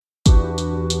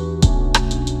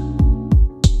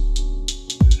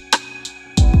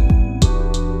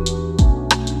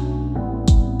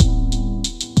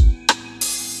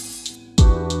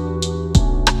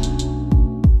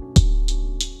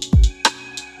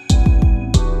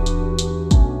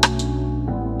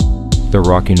The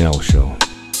Rocky Nell Show.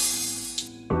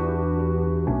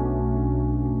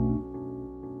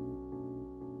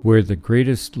 Where the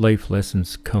greatest life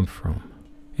lessons come from.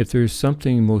 If there is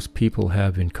something most people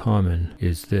have in common,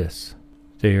 is this: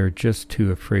 they are just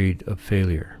too afraid of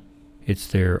failure. It's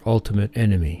their ultimate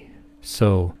enemy,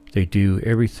 so they do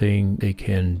everything they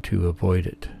can to avoid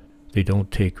it. They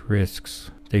don't take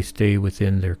risks. They stay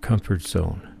within their comfort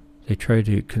zone. They try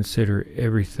to consider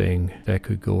everything that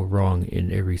could go wrong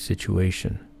in every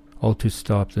situation, all to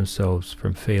stop themselves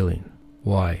from failing.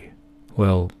 Why?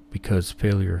 Well, because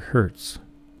failure hurts.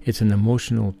 It's an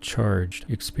emotional charged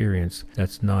experience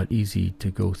that's not easy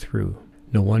to go through.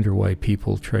 No wonder why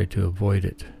people try to avoid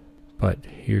it. But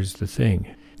here's the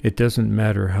thing. It doesn't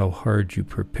matter how hard you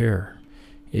prepare.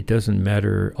 It doesn't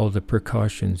matter all the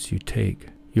precautions you take.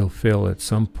 You'll fail at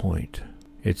some point.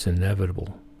 It's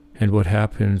inevitable. And what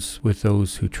happens with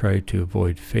those who try to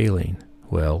avoid failing?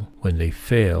 Well, when they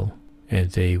fail,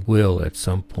 and they will at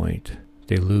some point,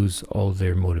 they lose all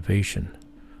their motivation.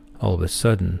 All of a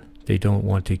sudden, they don't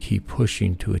want to keep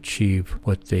pushing to achieve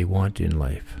what they want in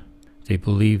life. They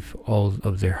believe all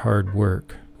of their hard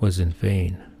work was in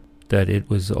vain, that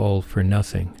it was all for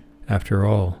nothing. After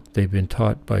all, they've been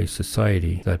taught by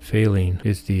society that failing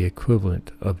is the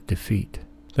equivalent of defeat.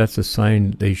 That's a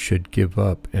sign they should give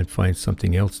up and find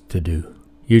something else to do.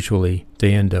 Usually,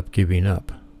 they end up giving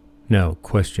up. Now,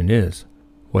 question is,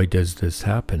 why does this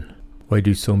happen? Why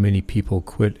do so many people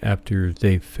quit after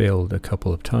they've failed a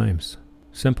couple of times?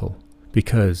 Simple.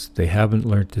 Because they haven't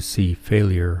learned to see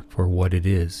failure for what it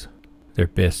is, their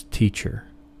best teacher.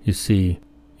 You see,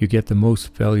 you get the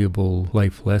most valuable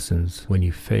life lessons when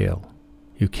you fail.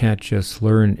 You can't just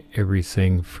learn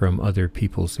everything from other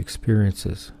people's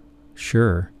experiences.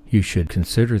 Sure, you should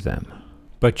consider them,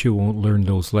 but you won't learn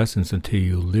those lessons until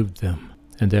you live them,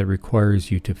 and that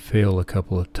requires you to fail a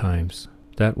couple of times.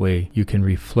 That way, you can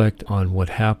reflect on what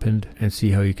happened and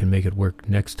see how you can make it work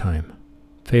next time.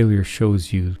 Failure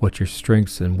shows you what your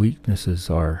strengths and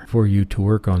weaknesses are for you to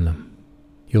work on them.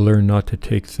 You learn not to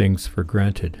take things for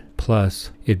granted. Plus,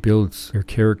 it builds your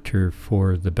character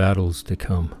for the battles to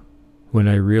come. When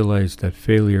I realized that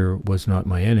failure was not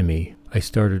my enemy, I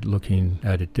started looking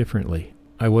at it differently.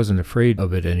 I wasn't afraid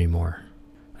of it anymore.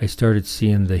 I started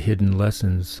seeing the hidden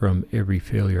lessons from every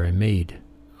failure I made.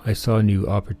 I saw new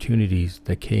opportunities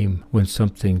that came when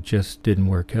something just didn't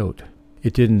work out.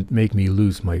 It didn't make me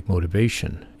lose my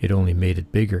motivation. It only made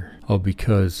it bigger. All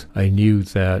because I knew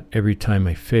that every time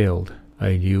I failed,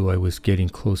 I knew I was getting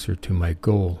closer to my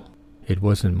goal. It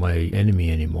wasn't my enemy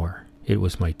anymore. It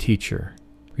was my teacher.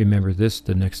 Remember this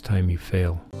the next time you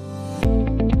fail.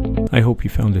 I hope you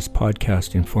found this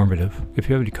podcast informative. If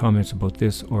you have any comments about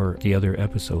this or the other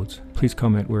episodes, please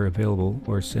comment where available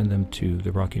or send them to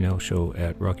The Rocky Nell Show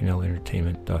at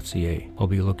rockynellentertainment.ca. I'll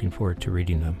be looking forward to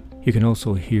reading them. You can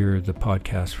also hear the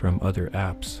podcast from other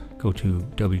apps. Go to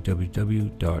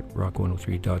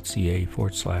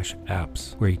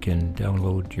www.rock103.ca/apps, where you can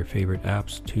download your favorite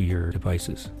apps to your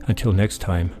devices. Until next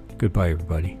time, goodbye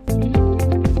everybody.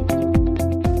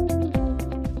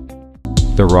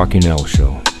 The Rocky Nell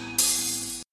Show.